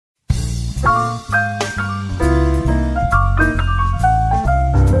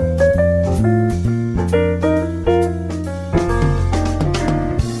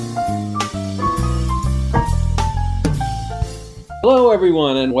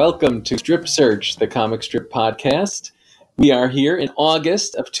and welcome to Strip Search, the comic strip podcast. We are here in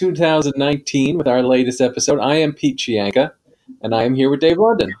August of 2019 with our latest episode. I am Pete Chianca, and I am here with Dave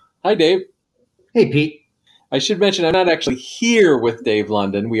London. Hi, Dave. Hey, Pete. I should mention I'm not actually here with Dave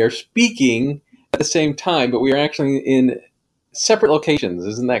London. We are speaking at the same time, but we are actually in separate locations.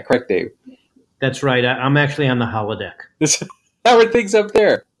 Isn't that correct, Dave? That's right. I'm actually on the holodeck. How are things up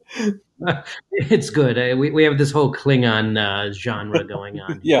there? It's good. We have this whole Klingon genre going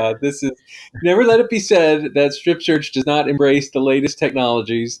on. Yeah, this is... Never let it be said that Strip Search does not embrace the latest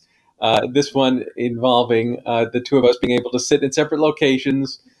technologies. This one involving the two of us being able to sit in separate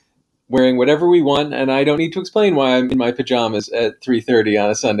locations, wearing whatever we want, and I don't need to explain why I'm in my pajamas at 3:30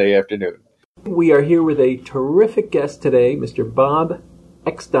 on a Sunday afternoon. We are here with a terrific guest today, Mr. Bob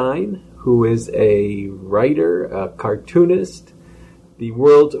Eckstein, who is a writer, a cartoonist, the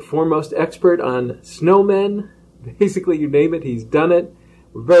world's foremost expert on snowmen. Basically, you name it, he's done it.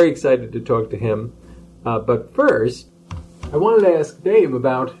 We're very excited to talk to him. But first, I wanted to ask Dave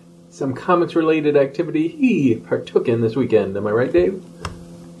about some comics-related activity he partook in this weekend. Am I right, Dave?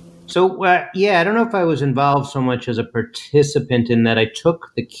 So, I don't know if I was involved so much as a participant in that I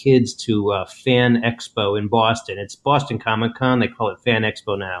took the kids to Fan Expo in Boston. It's Boston Comic Con. They call it Fan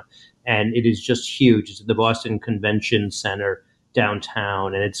Expo now. And it is just huge. It's at the Boston Convention Center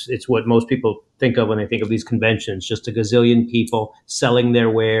downtown. And it's what most people think of when they think of these conventions, just a gazillion people selling their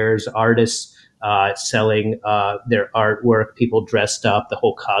wares, artists selling their artwork, people dressed up, the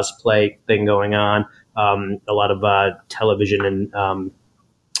whole cosplay thing going on, a lot of television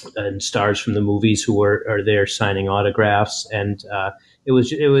and stars from the movies who are there signing autographs. And it was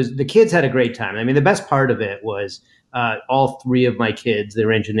the kids had a great time. I mean, the best part of it was all three of my kids, they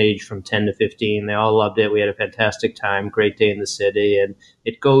range in age from 10 to 15. They all loved it. We had a fantastic time, great day in the city, and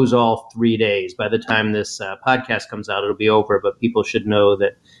it goes all 3 days. By the time this podcast comes out, it'll be over, but people should know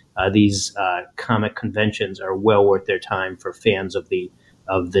that these comic conventions are well worth their time for fans of the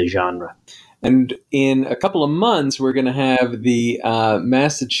genre. And in a couple of months, we're going to have the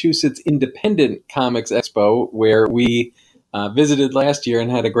Massachusetts Independent Comics Expo, where we visited last year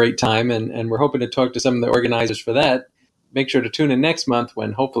and had a great time. And we're hoping to talk to some of the organizers for that. Make sure to tune in next month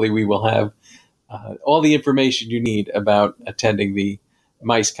when hopefully we will have all the information you need about attending the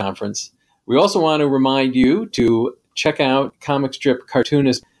MICE conference. We also want to remind you to check out Comic Strip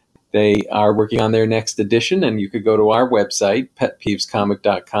Cartoonist. They are working on their next edition, and you could go to our website,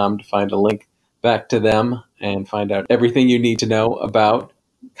 petpeevescomic.com, to find a link back to them and find out everything you need to know about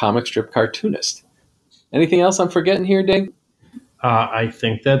Comic Strip Cartoonist. Anything else I'm forgetting here, Dave? I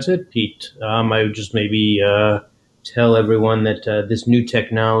think that's it, Pete. I would just maybe tell everyone that this new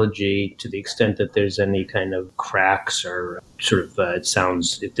technology, to the extent that there's any kind of cracks or sort of it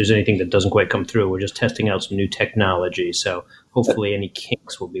sounds, if there's anything that doesn't quite come through, we're just testing out some new technology. So hopefully any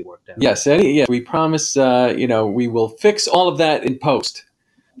kinks will be worked out. Yes, we promise, we will fix all of that in post.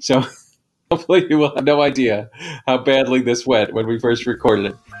 So hopefully you will have no idea how badly this went when we first recorded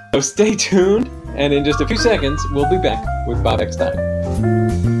it. So stay tuned, and in just a few seconds, we'll be back with Bob Eckstein.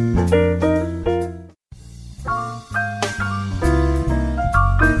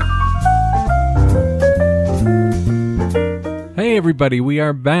 Hey everybody, we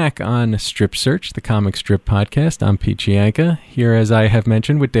are back on Strip Search, the comic strip podcast. I'm Pete Chianca, here as I have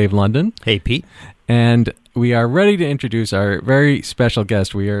mentioned with Dave London. Hey Pete. And we are ready to introduce our very special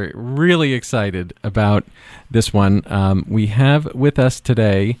guest. We are really excited about this one. We have with us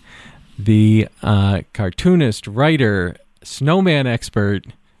today the cartoonist, writer, snowman expert,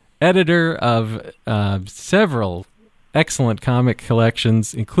 editor of several excellent comic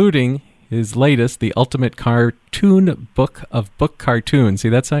collections, including his latest, The Ultimate Cartoon Book of Book Cartoons. See,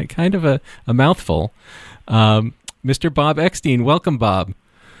 that's kind of a mouthful. Mr. Bob Eckstein, welcome, Bob.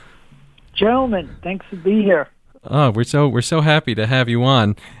 Gentlemen, thanks for being here. Oh, we're so happy to have you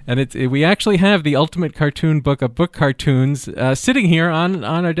on, and we actually have the Ultimate Cartoon Book of Book Cartoons sitting here on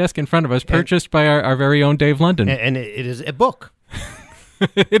our desk in front of us, purchased by our very own Dave London. And it is a book.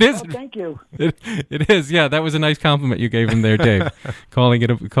 It is. Oh, thank you. It is. Yeah, that was a nice compliment you gave him there, Dave, calling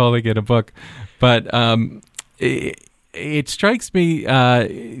it a book. But it strikes me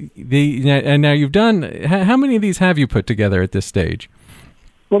and now you've done. How many of these have you put together at this stage?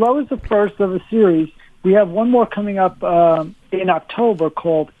 Well, that was the first of a series. We have one more coming up in October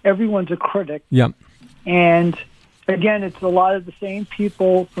called Everyone's a Critic. Yep. And again, it's a lot of the same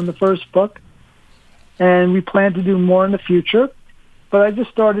people from the first book. And we plan to do more in the future. But I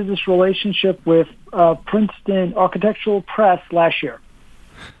just started this relationship with Princeton Architectural Press last year.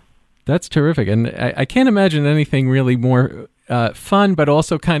 That's terrific. And I can't imagine anything really more fun, but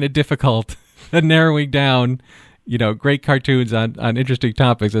also kind of difficult than narrowing down great cartoons on interesting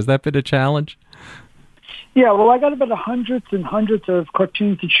topics. Has that been a challenge? Yeah, well, I got about hundreds and hundreds of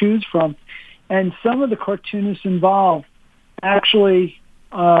cartoons to choose from, and some of the cartoonists involved actually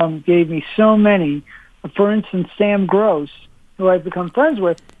gave me so many. For instance, Sam Gross, who I've become friends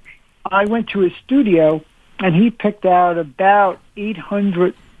with, I went to his studio, and he picked out about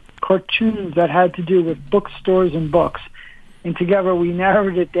 800 cartoons that had to do with bookstores and books, and together we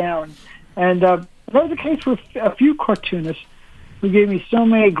narrowed it down. And that was the case for a few cartoonists who gave me so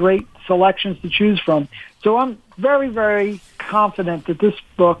many great selections to choose from. So I'm very, very confident that this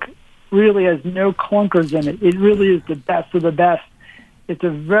book really has no clunkers in it. It really is the best of the best. It's a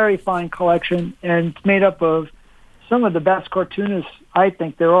very fine collection, and it's made up of some of the best cartoonists I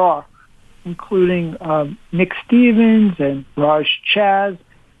think there are, including Nick Stevens and Raj Chaz,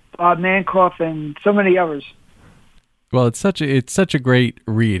 Bob Mankoff, and so many others. Well, it's such a great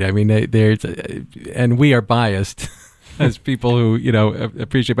read. I mean, and we are biased as people who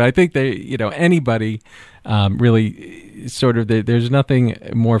appreciate. But I think anybody really sort of there's nothing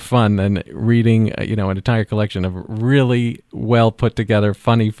more fun than reading an entire collection of really well put together,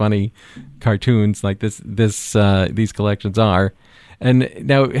 funny cartoons like these collections are. And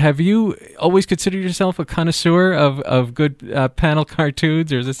now, have you always considered yourself a connoisseur of good panel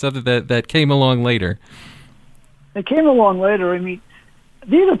cartoons, or is this something that came along later? It came along later. I mean,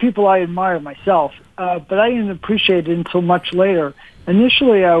 these are people I admire myself, but I didn't appreciate it until much later.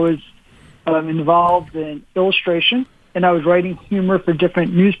 Initially, I was involved in illustration, and I was writing humor for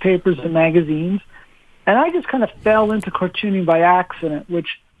different newspapers and magazines. And I just kind of fell into cartooning by accident, which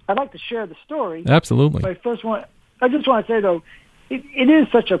I'd like to share the story. Absolutely. But I just want to say, though, it is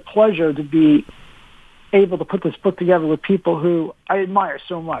such a pleasure to be able to put this book together with people who I admire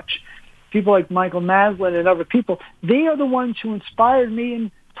so much. People like Michael Maslin and other people, they are the ones who inspired me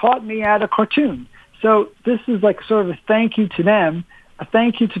and taught me how to cartoon. So this is like sort of a thank you to them, a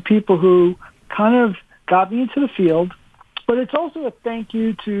thank you to people who kind of got me into the field, but it's also a thank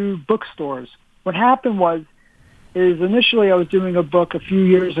you to bookstores. What happened is initially I was doing a book a few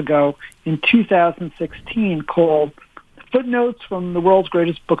years ago in 2016 called Footnotes from the World's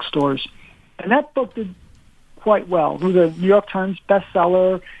Greatest Bookstores. And that book did quite well. It was a New York Times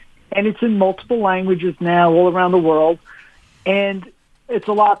bestseller, and it's in multiple languages now all around the world. And it's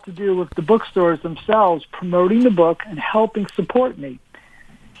a lot to do with the bookstores themselves promoting the book and helping support me.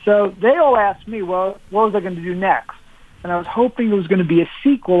 So they all asked me, well, what was I going to do next? And I was hoping it was going to be a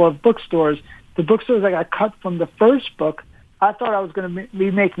sequel of Bookstores. The bookstores I got cut from the first book, I thought I was going to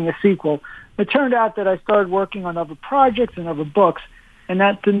be making a sequel. It turned out that I started working on other projects and other books, and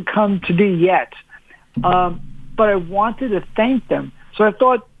that didn't come to be yet. But I wanted to thank them. So I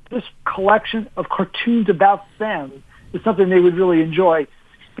thought this collection of cartoons about them is something they would really enjoy,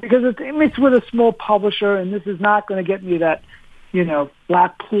 because it's with a small publisher, and this is not going to get me that,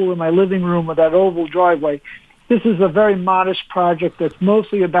 black pool in my living room or that oval driveway. This is a very modest project that's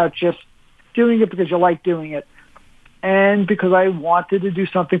mostly about just doing it because you like doing it, and because I wanted to do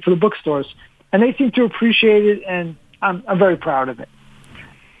something for the bookstores. And they seem to appreciate it, and I'm very proud of it.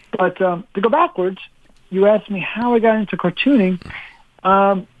 But to go backwards, you asked me how I got into cartooning.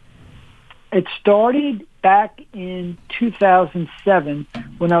 It started back in 2007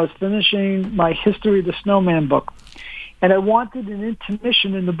 when I was finishing my History of the Snowman book. And I wanted an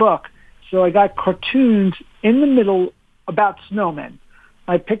intermission in the book, so I got cartoons in the middle about snowmen.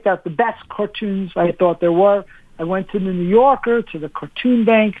 I picked out the best cartoons I thought there were. I went to the New Yorker, to the Cartoon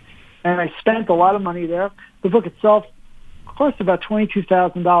Bank, and I spent a lot of money there. The book itself cost about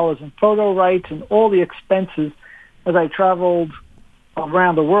 $22,000 in photo rights and all the expenses as I traveled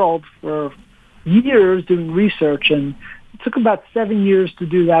around the world for years doing research, and it took about 7 years to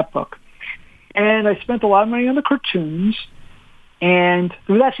do that book. And I spent a lot of money on the cartoons, and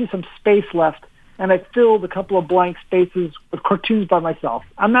there was actually some space left, and I filled a couple of blank spaces with cartoons by myself.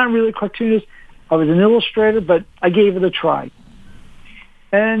 I'm not really a cartoonist. I was an illustrator, but I gave it a try.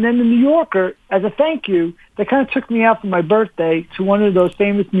 And then the New Yorker, as a thank you, they kind of took me out for my birthday to one of those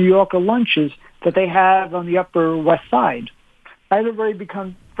famous New Yorker lunches that they have on the Upper West Side. I had already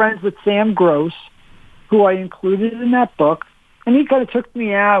become friends with Sam Gross, who I included in that book, and he kind of took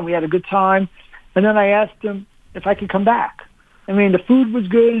me out. We had a good time, and then I asked him if I could come back. I mean, the food was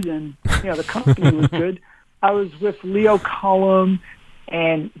good, and the company was good. I was with Leo Cullum,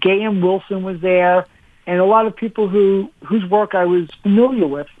 and Gayam Wilson was there, and a lot of people whose work I was familiar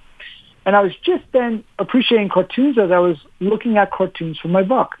with. And I was just then appreciating cartoons as I was looking at cartoons for my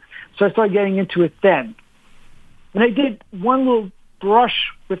book. So I started getting into it then. And I did one little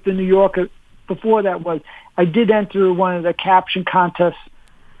brush with the New Yorker before that was I did enter one of the caption contests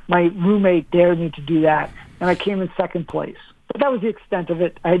my roommate dared me to do that, and I came in second place. But that was the extent of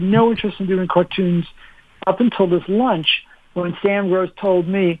it. I had no interest in doing cartoons up until this lunch when Sam Gross told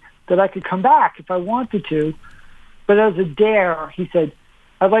me that I could come back if I wanted to. But as a dare, he said,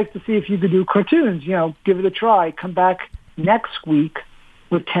 I'd like to see if you could do cartoons, give it a try. Come back next week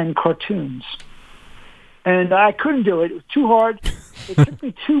with 10 cartoons. And I couldn't do it. It was too hard. It took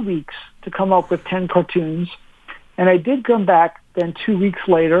me 2 weeks to come up with 10 cartoons. And I did come back then 2 weeks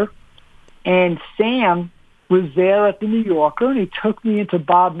later, and Sam was there at the New Yorker, and he took me into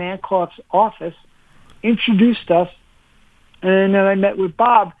Bob Mankoff's office, introduced us, and then I met with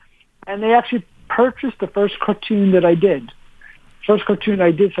Bob, and they actually purchased the first cartoon that I did, first cartoon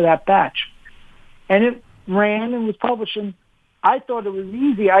I did for that batch. And it ran and was published, and I thought it was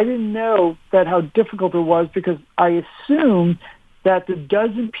easy. I didn't know that how difficult it was because I assumed that the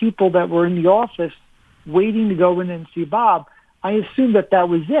dozen people that were in the office waiting to go in and see Bob, I assumed that that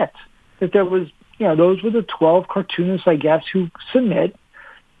was it, that there was, those were the 12 cartoonists, I guess, who submit.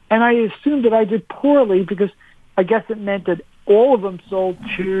 And I assumed that I did poorly because I guess it meant that all of them sold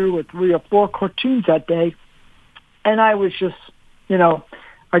 2 or 3 or 4 cartoons that day. And I was just,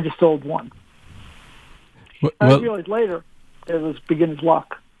 I just sold 1. Well, I realized later it was beginner's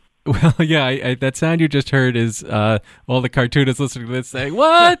luck. Well, yeah, that sound you just heard is all the cartoonists listening to this saying,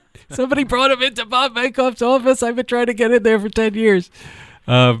 what? Somebody brought him into Bob Mankoff's office? I've been trying to get in there for 10 years.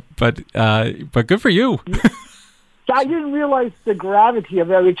 But good for you. I didn't realize the gravity of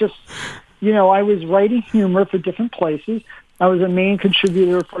it. It just, I was writing humor for different places. I was a main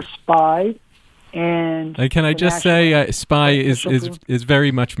contributor for Spy. And can I just say Spy is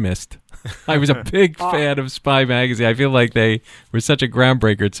very much missed. I was a big fan of Spy magazine. I feel like they were such a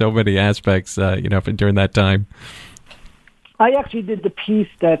groundbreaker in so many aspects, during that time. I actually did the piece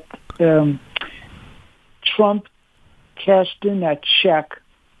that Trump cashed in that check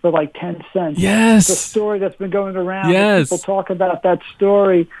for like 10 cents. Yes. The story that's been going around. Yes. People talk about that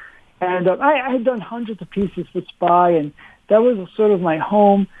story. And I had done hundreds of pieces for Spy, and that was sort of my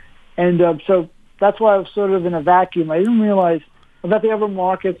home. And so that's why I was sort of in a vacuum. I didn't realize about the other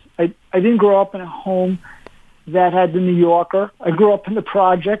markets. I didn't grow up in a home that had the New Yorker. I grew up in the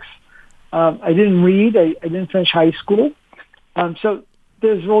projects. I didn't read. I didn't finish high school. So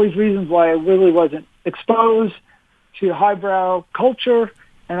there's all these reasons why I really wasn't exposed to highbrow culture,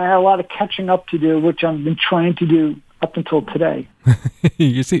 and I had a lot of catching up to do, which I've been trying to do up until today.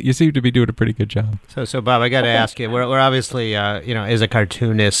 You seem to be doing a pretty good job. So Bob, I got to ask you. We're obviously, as a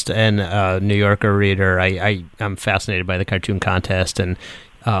cartoonist and a New Yorker reader, I'm fascinated by the cartoon contest. And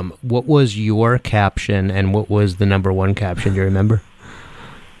what was your caption, and what was the number 1 caption? Do you remember?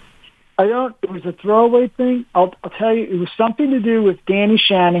 I don't. It was a throwaway thing. I'll tell you. It was something to do with Danny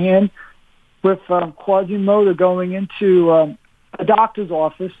Shanahan with Quasimodo going into a doctor's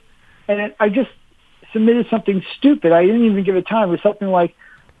office, and I just submitted something stupid. I didn't even give it time. It was something like,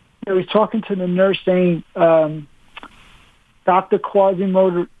 he was talking to the nurse saying, Dr.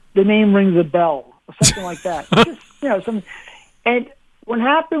 Quasimodo, the name rings a bell, or something like that. Just, something. And what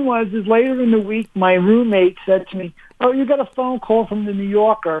happened was later in the week, my roommate said to me, oh, you got a phone call from the New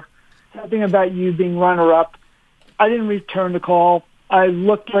Yorker, something about you being runner-up. I didn't return the call. I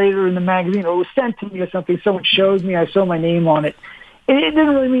looked later in the magazine, or it was sent to me or something. Someone showed me. I saw my name on it. It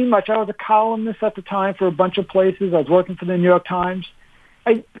didn't really mean much. I was a columnist at the time for a bunch of places. I was working for the New York Times.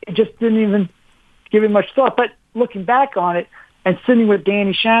 I just didn't even give it much thought. But looking back on it and sitting with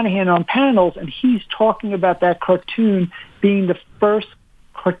Danny Shanahan on panels, and he's talking about that cartoon being the first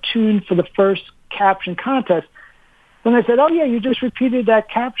cartoon for the first caption contest, then I said, oh, yeah, you just repeated that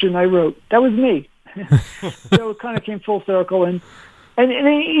caption I wrote. That was me. So it kind of came full circle. And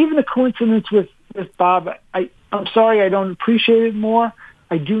even the coincidence with Bob, I'm sorry I don't appreciate it more.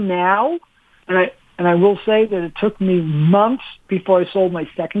 I do now, and I will say that it took me months before I sold my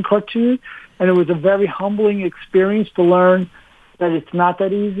second cartoon, and it was a very humbling experience to learn that it's not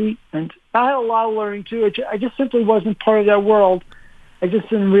that easy. And I had a lot of learning too. I just simply wasn't part of that world. I just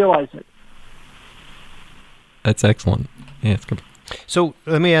didn't realize it. That's excellent. Yeah, it's good. So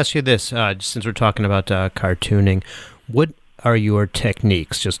let me ask you this, since we're talking about cartooning, what are your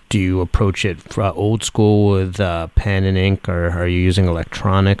techniques? Just do you approach it old school with pen and ink, or are you using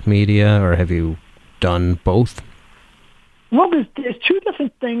electronic media, or have you done both? Well, there's 2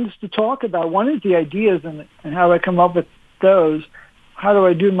 different things to talk about. One is the ideas and how I come up with those. How do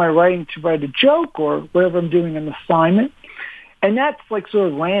I do my writing to write a joke or whatever I'm doing an assignment? And that's like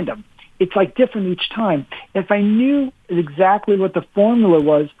sort of random. It's like different each time. If I knew exactly what the formula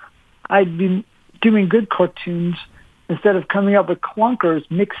was, I'd be doing good cartoons instead of coming up with clunkers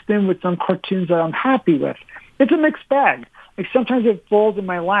mixed in with some cartoons that I'm happy with. It's a mixed bag. Like sometimes it falls in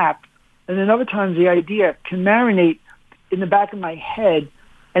my lap, and then other times the idea can marinate in the back of my head,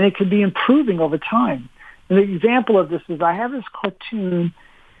 and it could be improving over time. And the example of this is I have this cartoon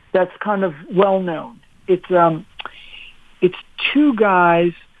that's kind of well known. It's two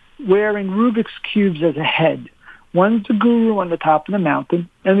guys wearing Rubik's cubes as a head. One's the guru on the top of the mountain,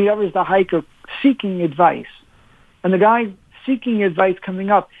 and the other is the hiker seeking advice. And the guy seeking advice coming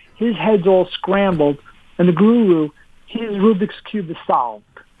up, his head's all scrambled, and the guru, his Rubik's cube is solved.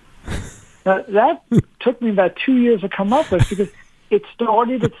 Now, that took me about 2 years to come up with because it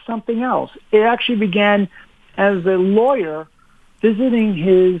started at something else. It actually began as a lawyer visiting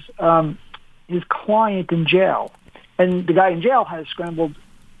his client in jail. And the guy in jail had a scrambled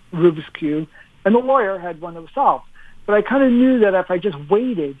Rubik's Cube, and the lawyer had one that was solved. But I kind of knew that if I just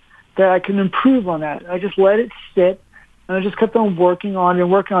waited, that I could improve on that. I just let it sit, and I just kept on working on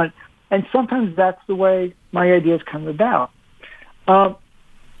it. And sometimes that's the way my ideas come about.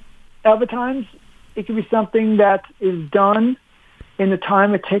 Other times, it can be something that is done in the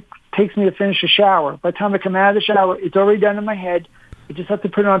time it takes me to finish a shower. By the time I come out of the shower, it's already done in my head. I just have to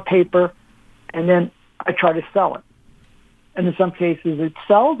put it on paper, and then I try to sell it. And in some cases, it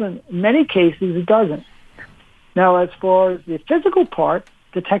sells, and in many cases, it doesn't. Now, as far as the physical part,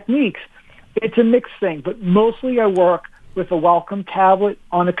 the techniques, it's a mixed thing, but mostly I work with a Welcome tablet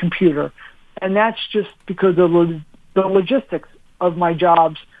on a computer. And that's just because the logistics of my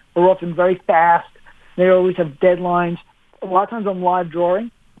jobs are often very fast. They always have deadlines. A lot of times I'm live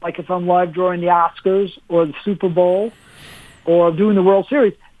drawing, like if I'm live drawing the Oscars or the Super Bowl or doing the World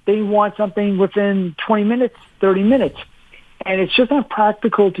Series, they want something within 20 minutes, 30 minutes. And it's just not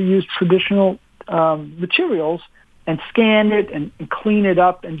practical to use traditional materials and scan it and clean it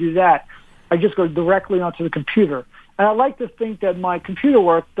up and do that. I just go directly onto the computer. And I like to think that my computer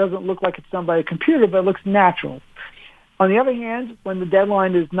work doesn't look like it's done by a computer, but it looks natural. On the other hand, when the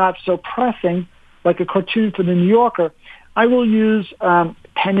deadline is not so pressing, like a cartoon for the New Yorker, I will use pen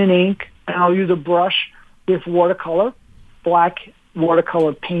and ink, and I'll use a brush with watercolor, black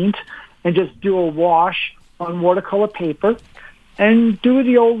watercolor paint, and just do a wash on watercolor paper and do it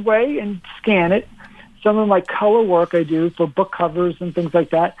the old way and scan it. Some of my color work I do for book covers and things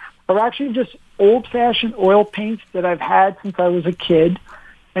like that are actually just old-fashioned oil paints that I've had since I was a kid,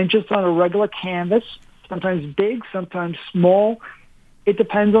 and just on a regular canvas, sometimes big, sometimes small. It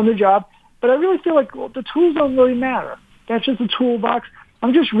depends on the job. But I really feel like the tools don't really matter. That's just a toolbox.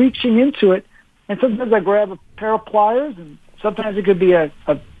 I'm just reaching into it, and sometimes I grab a pair of pliers, and sometimes it could be a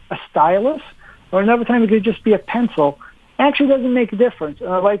stylus, or another time it could just be a pencil. It actually doesn't make a difference. And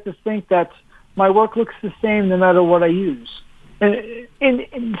I like to think that my work looks the same no matter what I use. And in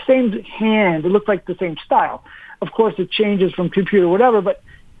the same hand, it looks like the same style. Of course, it changes from computer or whatever, but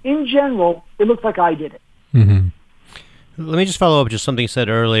in general, it looks like I did it. Mm-hmm. Let me just follow up just something you said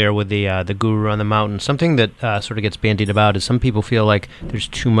earlier with the guru on the mountain. Something that sort of gets bandied about is some people feel like there's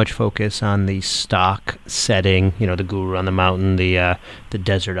too much focus on the stock setting, the guru on the mountain, the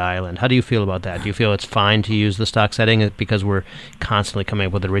desert island. How do you feel about that? Do you feel it's fine to use the stock setting because we're constantly coming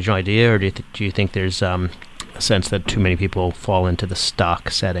up with an original idea, or do you think there's a sense that too many people fall into the stock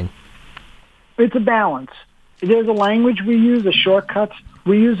setting? It's a balance. There's a language we use, a shortcuts.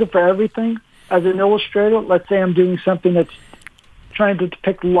 We use it for everything. As an illustrator, let's say I'm doing something that's trying to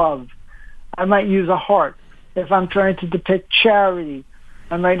depict love. I might use a heart. If I'm trying to depict charity,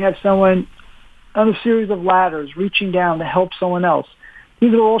 I might have someone on a series of ladders reaching down to help someone else.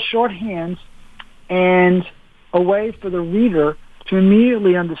 These are all shorthands and a way for the reader to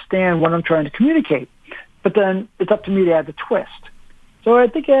immediately understand what I'm trying to communicate. But then it's up to me to add the twist. So I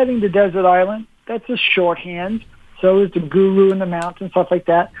think adding the desert island, that's a shorthand. So is the guru in the mountain, stuff like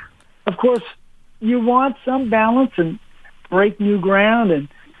that. Of course, you want some balance and break new ground, and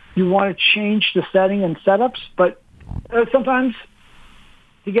you want to change the setting and setups, but sometimes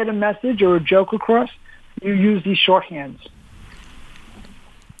to get a message or a joke across, you use these shorthands.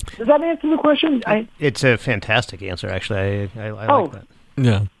 Does that answer the question? It's a fantastic answer, actually. I like that.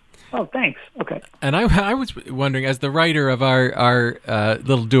 Yeah. Oh, thanks. Okay. And I was wondering, as the writer of our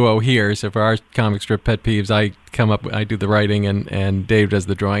little duo here, so for our comic strip Pet Peeves, I do the writing and Dave does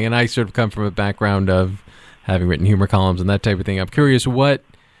the drawing, and I sort of come from a background of having written humor columns and that type of thing. I'm curious what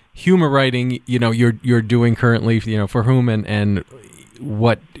humor writing you're doing currently, for whom and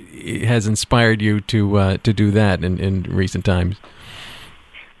what has inspired you to do that in recent times.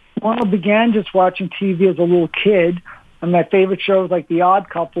 Well, I began just watching TV as a little kid. And my favorite shows like The Odd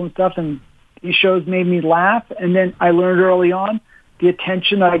Couple and stuff, and these shows made me laugh. And then I learned early on the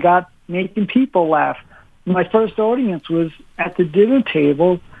attention I got making people laugh. My first audience was at the dinner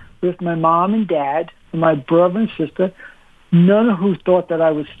table with my mom and dad and my brother and sister. none who thought that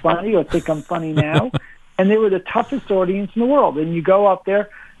I was funny or think I'm funny now. And they were the toughest audience in the world. And you go up there,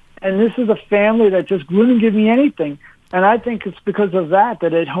 and this is a family that just wouldn't give me anything. And I think it's because of that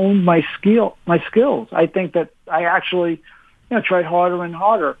it honed my skills. I think that I actually tried harder and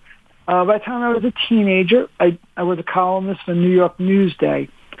harder. By the time I was a teenager, I was a columnist for New York Newsday.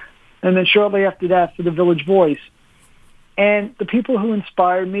 And then shortly after that for the Village Voice. And the people who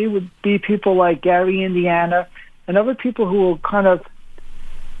inspired me would be people like Gary Indiana and other people who were kind of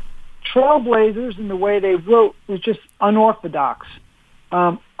trailblazers in the way they wrote was just unorthodox.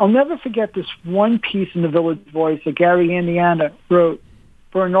 I'll never forget this one piece in the Village Voice that Gary Indiana wrote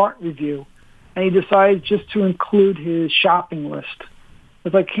for an art review, and he decided just to include his shopping list.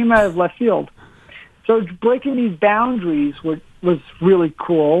 It came out of left field. So breaking these boundaries was really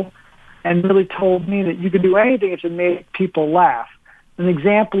cool and really told me that you could do anything if it made people laugh. An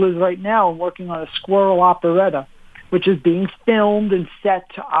example is right now I'm working on a squirrel operetta, which is being filmed and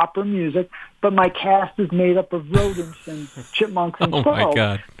set to opera music, but my cast is made up of rodents and chipmunks and squirrels. Oh, my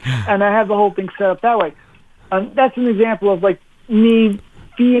God. And I have the whole thing set up that way. That's an example of, me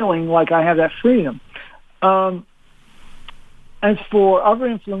feeling like I have that freedom. As for other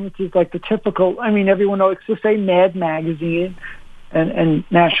influences, like the typical, everyone knows, just say Mad Magazine and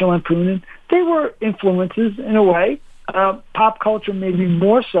National Lampoon, they were influences in a way. Pop culture maybe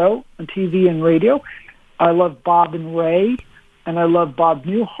more so on TV and radio. I love Bob and Ray, and I love Bob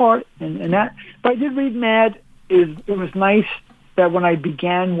Newhart, and that. But I did read Mad. It was nice that when I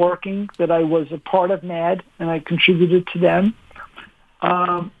began working that I was a part of Mad, and I contributed to them.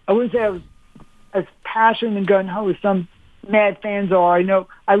 I wouldn't say I was as passionate and gung-ho as some Mad fans are. I know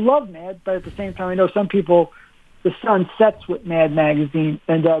I love Mad, but at the same time, I know some people, the sun sets with Mad Magazine,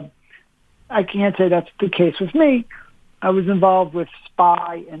 and I can't say that's the case with me. I was involved with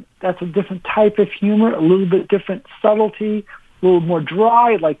Spy, and that's a different type of humor, a little bit different subtlety, a little more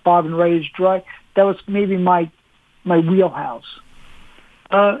dry, like Bob and Ray is dry. That was maybe my wheelhouse.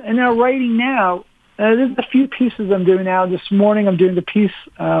 And now writing now, there's a few pieces I'm doing now. This morning I'm doing the piece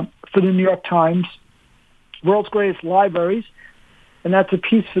for the New York Times, World's Greatest Libraries, and that's a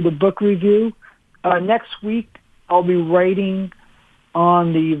piece for the book review. Next week I'll be writing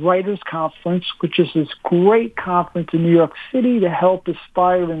on the Writers Conference, which is this great conference in New York City to help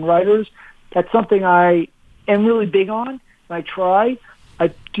aspiring writers. That's something I am really big on. I try.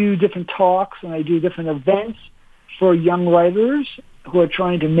 I do different talks and I do different events for young writers who are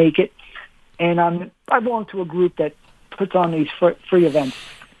trying to make it. And I belong to a group that puts on these free events.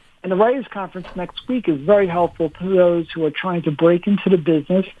 And the Writers Conference next week is very helpful to those who are trying to break into the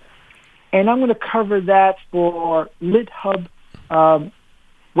business. And I'm going to cover that for LitHub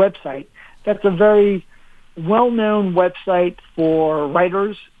website. That's a very well-known website for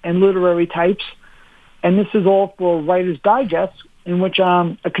writers and literary types. And this is all for Writer's Digest, in which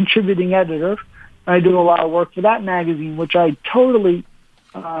I'm a contributing editor. I do a lot of work for that magazine, which I totally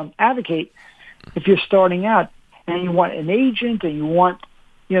advocate if you're starting out and you want an agent and you want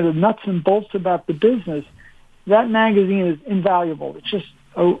the nuts and bolts about the business. That magazine is invaluable. It's just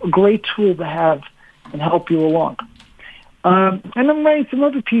a great tool to have and help you along. And I'm writing some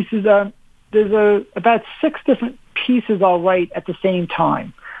other pieces. There's about 6 different pieces I'll write at the same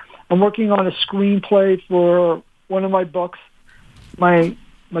time. I'm working on a screenplay for one of my books. My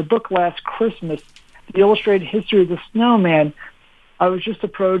book last Christmas, The Illustrated History of the Snowman, I was just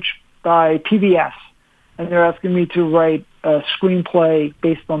approached by PBS, and they're asking me to write a screenplay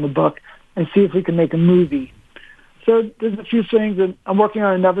based on the book and see if we can make a movie. So there's a few things, and I'm working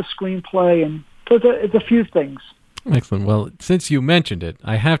on another screenplay, and so it's a few things. Excellent. Well, since you mentioned it,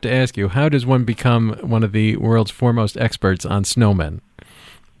 I have to ask you, how does one become one of the world's foremost experts on snowmen?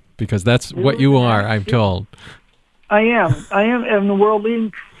 Because that's what you are, I'm told. I am in the world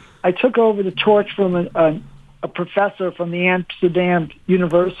leading. I took over the torch from a professor from the Amsterdam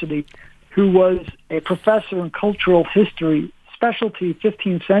University who was a professor in cultural history, specialty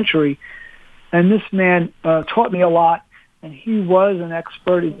 15th century. And this man taught me a lot, and he was an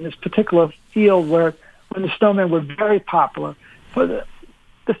expert in this particular field when the snowmen were very popular. But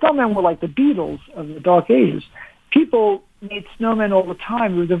the snowmen were like the Beatles of the Dark Ages. People made snowmen all the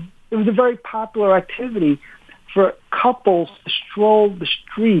time. It was a very popular activity for couples to stroll the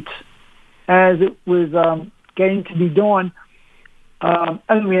streets as it was getting to be dawn. As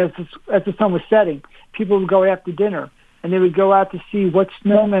the sun was setting, people would go after dinner, and they would go out to see what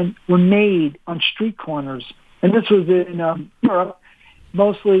snowmen were made on street corners. And this was in Europe,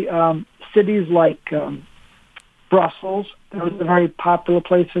 mostly cities like Brussels. That was a very popular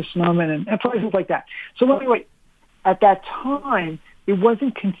place for snowmen, and places like that. So anyway, at that time, it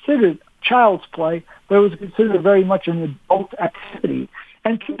wasn't considered child's play, but it was considered very much an adult activity.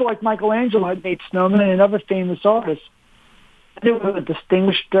 And people like Michelangelo had made Snowman and other famous artists. It was a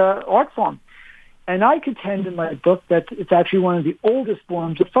distinguished art form. And I contend in my book that it's actually one of the oldest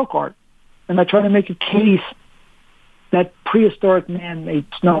forms of folk art. And I try to make a case that prehistoric man made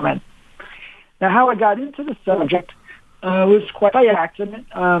snowmen. Now, how I got into the subject was quite by accident.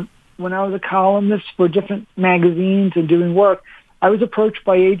 When I was a columnist for different magazines and doing work, I was approached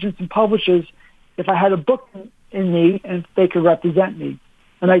by agents and publishers if I had a book in me and if they could represent me.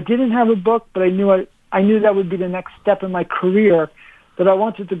 And I didn't have a book, but I knew that would be the next step in my career, that I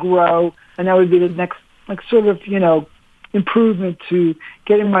wanted to grow, and that would be the next, sort of, improvement to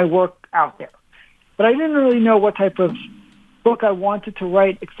getting my work out there. But I didn't really know what type of book I wanted to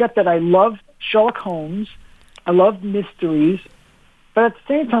write, except that I loved Sherlock Holmes, I loved mysteries, but at the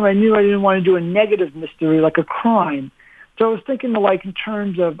same time I knew I didn't want to do a negative mystery like a crime. So I was thinking in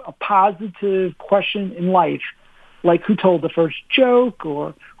terms of a positive question in life, like who told the first joke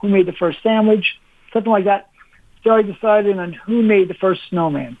or who made the first sandwich, something like that. So I decided on who made the first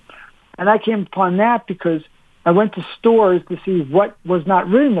snowman. And I came upon that because I went to stores to see what was not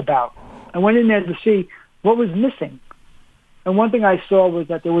written about. I went in there to see what was missing. And one thing I saw was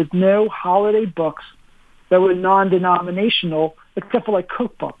that there was no holiday books that were non-denominational except for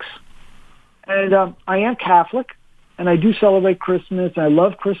cookbooks. And I am Catholic, and I do celebrate Christmas, and I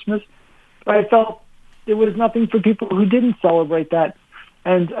love Christmas. But I felt there was nothing for people who didn't celebrate that.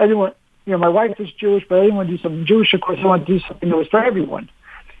 And I didn't want, my wife is Jewish, but I didn't want to do something Jewish. Of course, I wanted to do something that was for everyone.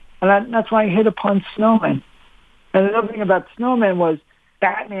 And that's why I hit upon Snowman. And another thing about Snowman was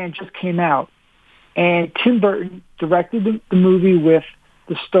Batman just came out, and Tim Burton directed the movie with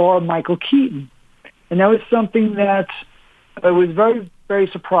the star Michael Keaton. And that was something that was very, very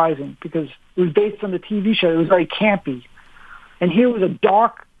surprising because it was based on the TV show. It was very campy. And here was a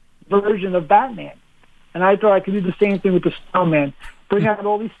dark version of Batman. And I thought I could do the same thing with the Snowman, bring out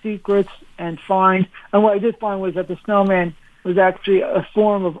all these secrets and find. And what I did find was that the Snowman was actually a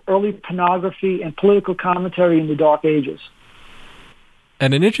form of early pornography and political commentary in the Dark Ages.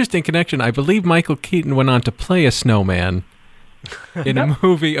 And an interesting connection, I believe Michael Keaton went on to play a snowman in a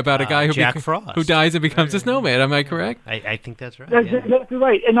movie about a guy who dies and becomes a snowman. Am I correct? I think that's right. That's exactly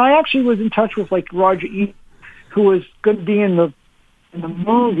right. And I actually was in touch with Roger Ebert, who was going to be in the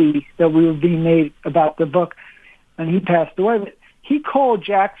movie that we were being made about the book, and he passed away. But he called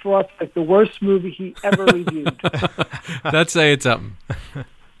Jack Frost the worst movie he ever reviewed. That's saying something.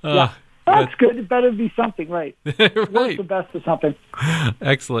 Yeah. That's good. It better be something, right? Right. What's the best of something?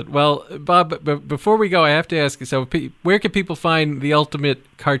 Excellent. Well, Bob, before we go, I have to ask you, so where can people find the ultimate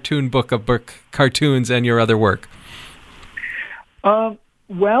cartoon book of cartoons and your other work? Well,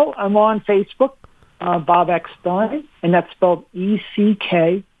 I'm on Facebook, Bob Eckstein, and that's spelled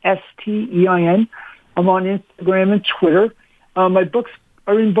Eckstein. I'm on Instagram and Twitter. My books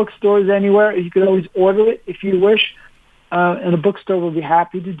are in bookstores anywhere. You can always order it if you wish, and a bookstore will be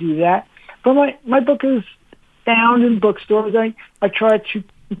happy to do that. But my book is found in bookstores. I try to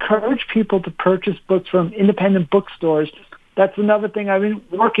encourage people to purchase books from independent bookstores. That's another thing I've been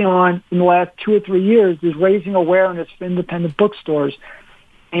working on in the last 2 or 3 years, is raising awareness for independent bookstores.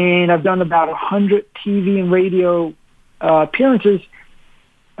 And I've done about 100 TV and radio appearances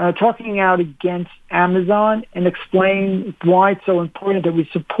talking out against Amazon and explain why it's so important that we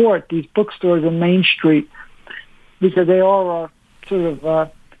support these bookstores on Main Street, because they are our sort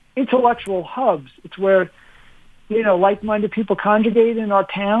of intellectual hubs. It's where, like-minded people congregate in our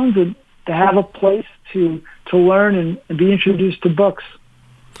towns and to have a place to learn and be introduced to books.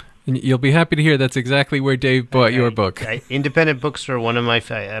 And you'll be happy to hear that's exactly where Dave bought your book. Independent bookstore, one of my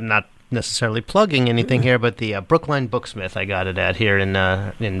I'm not necessarily plugging anything here, but the Brookline Booksmith, I got it at here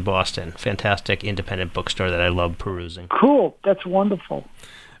in Boston. Fantastic independent bookstore that I love perusing. Cool. That's wonderful.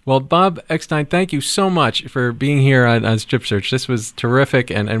 Well, Bob Eckstein, thank you so much for being here on Strip Search. This was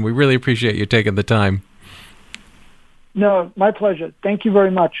terrific, and we really appreciate you taking the time. No, my pleasure. Thank you very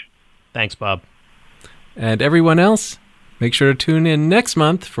much. Thanks, Bob. And everyone else, make sure to tune in next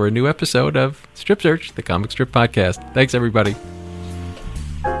month for a new episode of Strip Search, the comic strip podcast. Thanks, everybody.